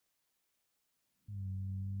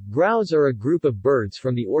Grouse are a group of birds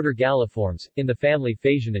from the order Galliformes, in the family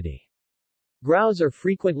Phasianidae. Grouse are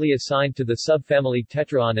frequently assigned to the subfamily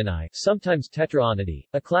Tetraonidae, sometimes Tetraonidae,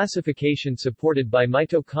 a classification supported by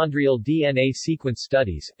mitochondrial DNA sequence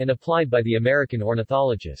studies, and applied by the American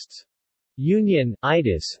ornithologists Union,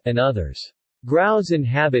 Itis, and others. Grouse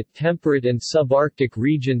inhabit temperate and subarctic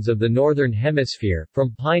regions of the northern hemisphere,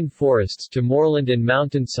 from pine forests to moorland and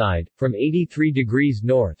mountainside, from 83 degrees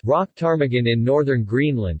north rock ptarmigan in northern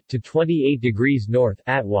Greenland to 28 degrees north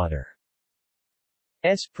Atwater.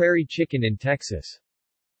 Prairie chicken in Texas.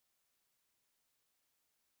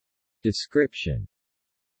 Description: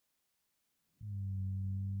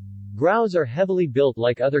 Grouse are heavily built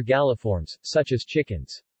like other Galliformes, such as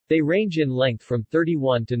chickens. They range in length from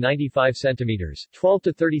 31 to 95 centimeters, 12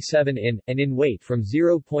 to 37 in, and in weight from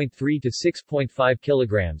 0.3 to 6.5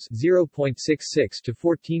 kilograms, 0.66 to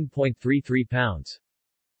 14.33 pounds.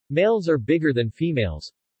 Males are bigger than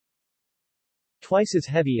females, twice as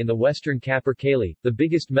heavy in the western capercaillie, the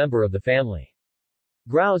biggest member of the family.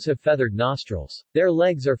 Grouse have feathered nostrils. Their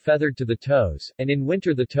legs are feathered to the toes, and in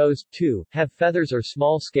winter the toes, too, have feathers or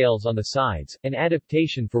small scales on the sides, an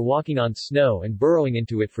adaptation for walking on snow and burrowing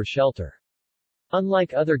into it for shelter.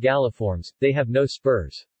 Unlike other Galliformes, they have no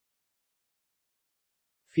spurs.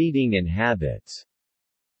 Feeding and habits.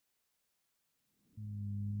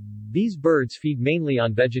 These birds feed mainly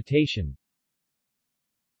on vegetation,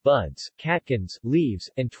 buds, catkins, leaves,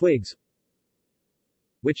 and twigs,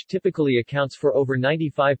 which typically accounts for over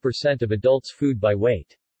 95% of adults' food by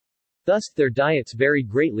weight. Thus, their diets vary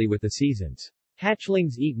greatly with the seasons.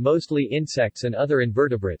 Hatchlings eat mostly insects and other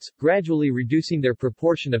invertebrates, gradually reducing their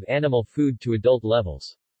proportion of animal food to adult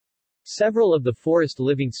levels. Several of the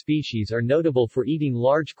forest-living species are notable for eating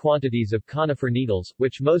large quantities of conifer needles,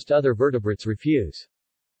 which most other vertebrates refuse.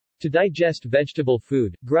 To digest vegetable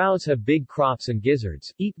food, grouse have big crops and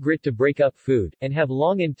gizzards, eat grit to break up food, and have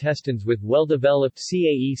long intestines with well-developed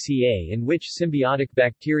CAECA in which symbiotic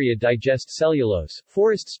bacteria digest cellulose.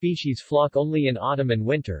 Forest species flock only in autumn and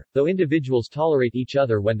winter, though individuals tolerate each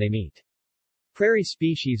other when they meet. Prairie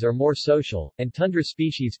species are more social, and tundra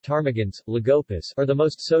species ptarmigans, lagopus, are the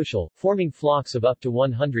most social, forming flocks of up to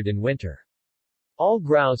 100 in winter. All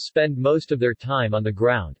grouse spend most of their time on the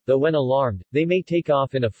ground, though when alarmed, they may take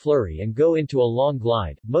off in a flurry and go into a long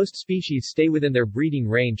glide. Most species stay within their breeding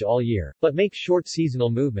range all year, but make short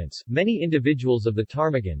seasonal movements. Many individuals of the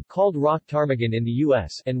ptarmigan, called rock ptarmigan in the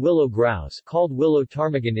U.S., and willow grouse, called willow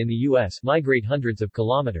ptarmigan in the U.S., migrate hundreds of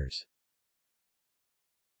kilometers.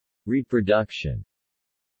 Reproduction.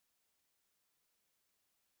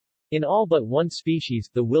 In all but one species,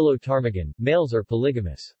 the willow ptarmigan, males are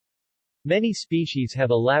polygamous. Many species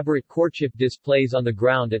have elaborate courtship displays on the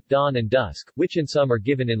ground at dawn and dusk, which in some are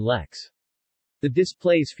given in leks. The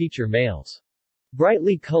displays feature males'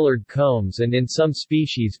 brightly colored combs and in some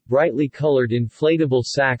species, brightly colored inflatable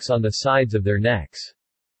sacs on the sides of their necks.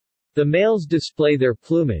 The males display their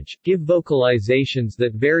plumage, give vocalizations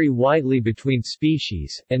that vary widely between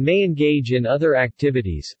species, and may engage in other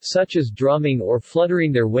activities, such as drumming or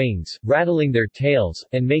fluttering their wings, rattling their tails,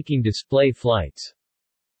 and making display flights.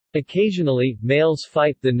 Occasionally, males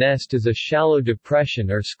fight the nest as a shallow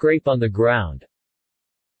depression or scrape on the ground,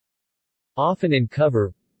 often in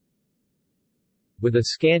cover, with a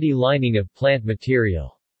scanty lining of plant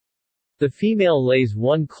material. The female lays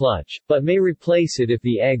one clutch, but may replace it if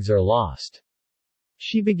the eggs are lost.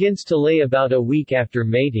 She begins to lay about a week after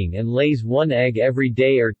mating and lays one egg every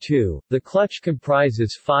day or two. The clutch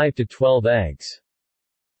comprises 5 to 12 eggs.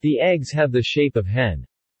 The eggs have the shape of hen's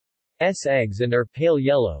eggs and are pale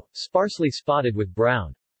yellow, sparsely spotted with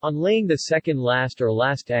brown. On laying the second last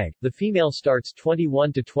egg, the female starts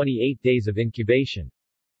 21 to 28 days of incubation.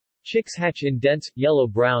 Chicks hatch in dense,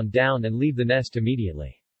 yellow-brown down and leave the nest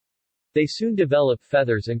immediately. They soon develop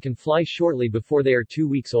feathers and can fly shortly before they are 2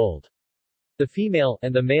 weeks old. The female,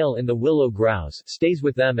 and the male in the willow grouse, stays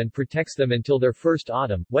with them and protects them until their first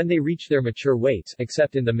autumn, when they reach their mature weights,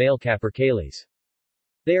 except in the male capercaillies.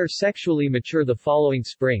 They are sexually mature the following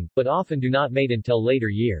spring, but often do not mate until later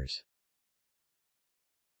years.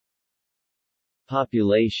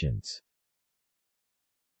 Populations.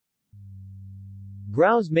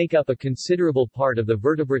 Grouse make up a considerable part of the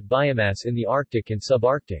vertebrate biomass in the Arctic and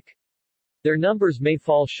subarctic. Their numbers may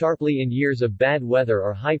fall sharply in years of bad weather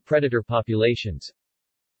or high predator populations.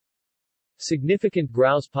 Significant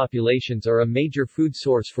grouse populations are a major food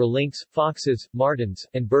source for lynx, foxes, martens,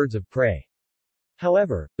 and birds of prey.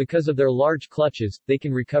 However, because of their large clutches, they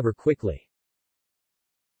can recover quickly.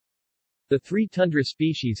 The 3 tundra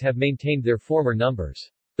species have maintained their former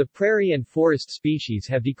numbers. The prairie and forest species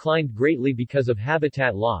have declined greatly because of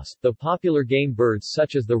habitat loss, though popular game birds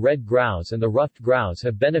such as the red grouse and the ruffed grouse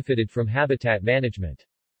have benefited from habitat management.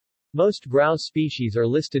 Most grouse species are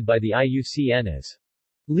listed by the IUCN as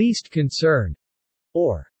least concern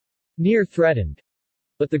or near threatened,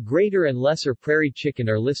 but the greater and lesser prairie chicken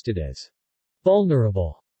are listed as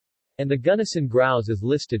vulnerable, and the Gunnison grouse is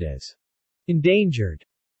listed as endangered.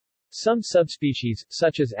 Some subspecies,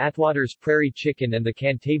 such as Atwater's prairie chicken and the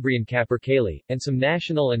Cantabrian capercaillie, and some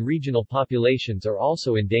national and regional populations are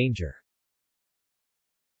also in danger.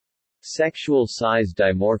 Sexual size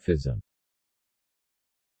dimorphism.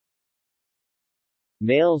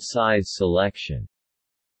 Male size selection.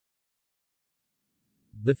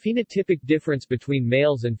 The phenotypic difference between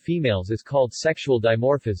males and females is called sexual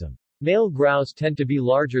dimorphism. Male grouse tend to be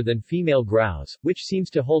larger than female grouse, which seems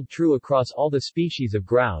to hold true across all the species of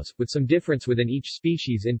grouse, with some difference within each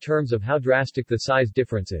species in terms of how drastic the size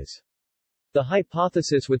difference is. The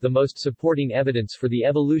hypothesis with the most supporting evidence for the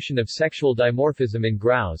evolution of sexual dimorphism in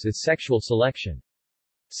grouse is sexual selection.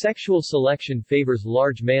 Sexual selection favors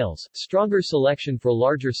large males, stronger selection for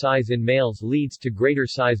larger size in males leads to greater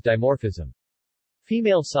size dimorphism.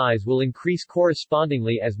 Female size will increase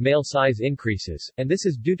correspondingly as male size increases, and this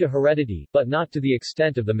is due to heredity, but not to the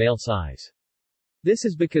extent of the male size. This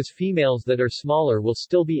is because females that are smaller will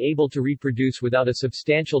still be able to reproduce without a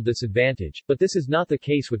substantial disadvantage, but this is not the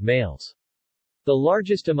case with males. The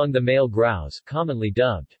largest among the male grouse, commonly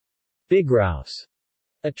dubbed big grouse,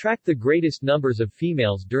 attract the greatest numbers of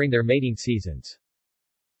females during their mating seasons.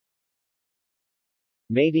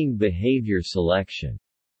 Mating behavior selection.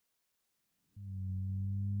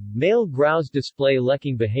 Male grouse display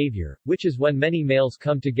lekking behavior, which is when many males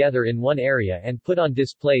come together in one area and put on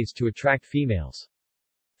displays to attract females.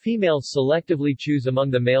 Females selectively choose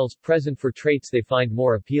among the males present for traits they find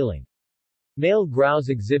more appealing. Male grouse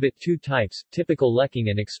exhibit two types, typical lekking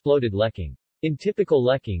and exploded lekking. In typical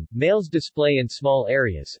lekking, males display in small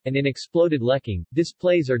areas, and in exploded lekking,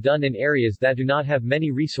 displays are done in areas that do not have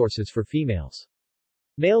many resources for females.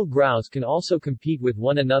 Male grouse can also compete with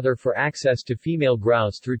one another for access to female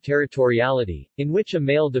grouse through territoriality, in which a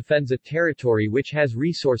male defends a territory which has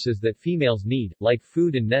resources that females need, like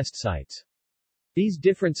food and nest sites. These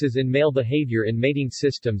differences in male behavior in mating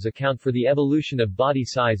systems account for the evolution of body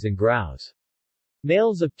size in grouse.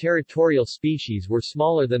 Males of territorial species were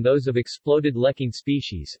smaller than those of exploded lekking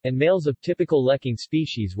species, and males of typical lekking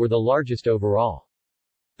species were the largest overall.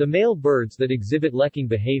 The male birds that exhibit lekking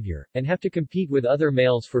behavior, and have to compete with other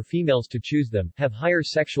males for females to choose them, have higher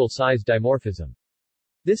sexual size dimorphism.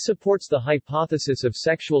 This supports the hypothesis of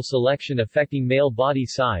sexual selection affecting male body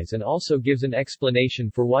size and also gives an explanation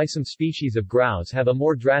for why some species of grouse have a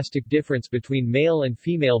more drastic difference between male and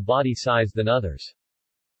female body size than others.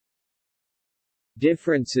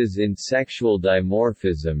 Differences in sexual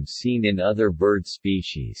dimorphism seen in other bird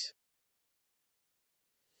species.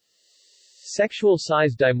 Sexual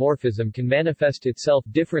size dimorphism can manifest itself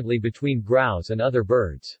differently between grouse and other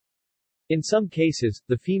birds. In some cases,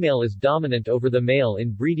 the female is dominant over the male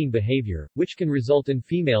in breeding behavior, which can result in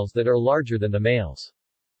females that are larger than the males.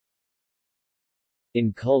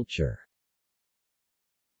 In culture,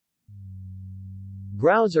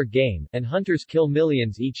 grouse are game, and hunters kill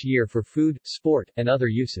millions each year for food, sport, and other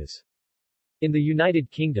uses. In the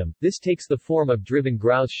United Kingdom, this takes the form of driven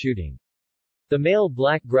grouse shooting. The male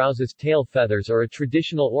black grouse's tail feathers are a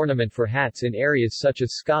traditional ornament for hats in areas such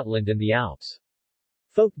as Scotland and the Alps.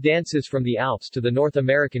 Folk dances from the Alps to the North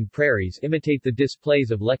American prairies imitate the displays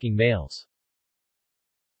of lekking males.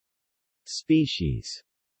 Species.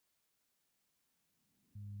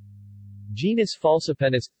 Genus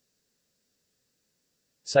Falcipennis.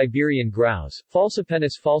 Siberian grouse,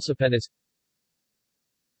 Falcipennis falcipennis.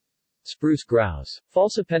 Spruce grouse,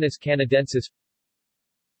 Falcipennis canadensis.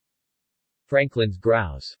 Franklin's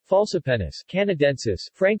grouse, Falcipennis canadensis,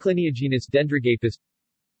 Frankliniogenus dendrogapus.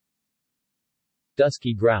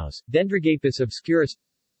 Dusky grouse, Dendrogapus obscurus.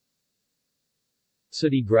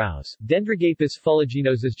 Sooty grouse, Dendrogapus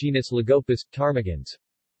fuliginosus. Genus Lagopus, ptarmigans.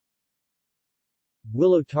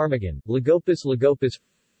 Willow ptarmigan, Lagopus lagopus.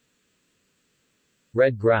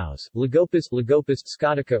 Red grouse, Lagopus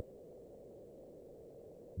scotica.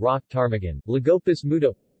 Rock ptarmigan, Lagopus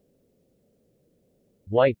muta.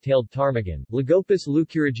 White-tailed ptarmigan, Lagopus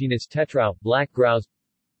leucurigenus tetrao. Black grouse.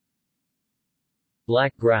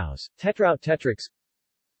 Black grouse, Tetrao tetrix.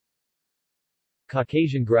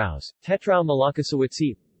 Caucasian grouse, Tetrao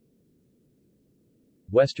malaccasawitzii.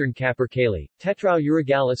 Western capercaillie, Tetrao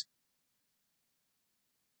eurygalus.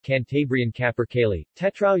 Cantabrian capercaillie,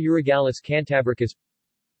 Tetrao eurygalus cantabricus.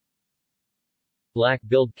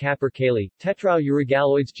 Black-billed capercaillie,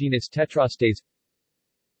 Tetrao-urigaloids genus Tetrastes.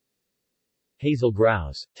 Hazel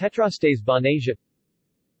grouse, Tetrastes bonasia.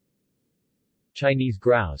 Chinese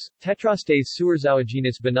grouse, Tetrastes suarzawa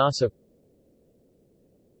genus Banasa.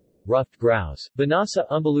 Ruffed grouse, Banasa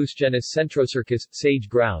umbellus genus Centrocircus, sage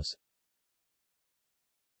grouse.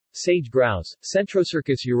 Sage grouse,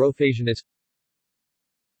 Centrocircus europhasianus.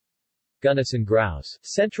 Gunnison grouse,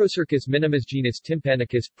 Centrocircus minimus genus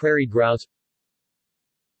Tympanicus, prairie grouse.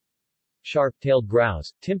 Sharp-tailed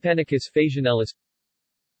grouse, Tympanicus phasianellus.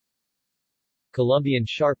 Colombian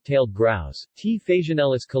sharp-tailed grouse, T.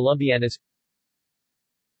 phasianellus columbianus.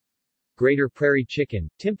 Greater prairie chicken,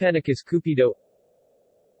 Tympanicus cupido.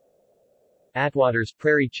 Atwater's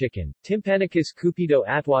prairie chicken, Tympanicus cupido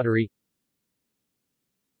atwateri.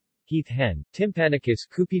 Heath hen, Tympanicus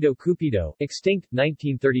cupido, extinct,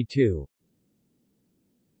 1932.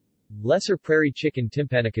 Lesser prairie chicken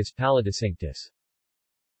Tympanicus pallidicinctus.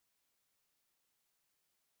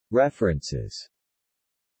 References.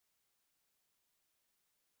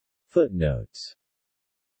 Footnotes.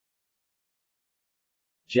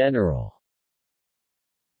 General.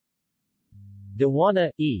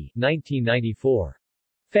 Dewana, E. 1994.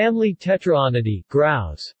 Family Tetraonidae,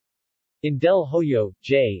 Grouse. In Del Hoyo,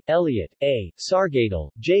 J., Elliott, A.,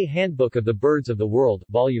 Sargatal, J. Handbook of the Birds of the World,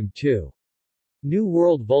 Volume 2. New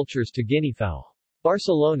World Vultures to Guineafowl.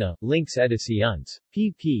 Barcelona, Lynx Edicions.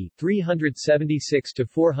 pp.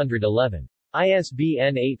 376-411.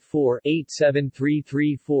 ISBN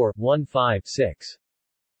 84-87334-15-6.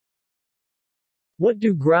 What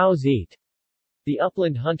Do Grouse Eat? The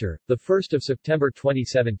Upland Hunter, 1 September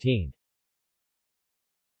 2017.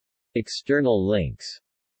 External links.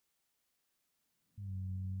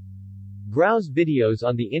 Grouse videos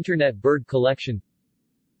on the Internet Bird Collection.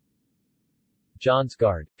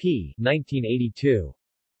 Johnsgaard, P. 1982.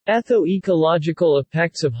 Etho-ecological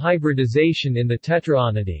effects of hybridization in the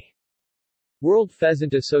Tetraonidae. World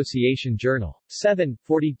Pheasant Association Journal. 7,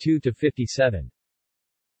 42-57.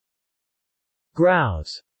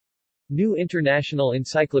 Grouse. New International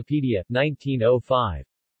Encyclopedia, 1905.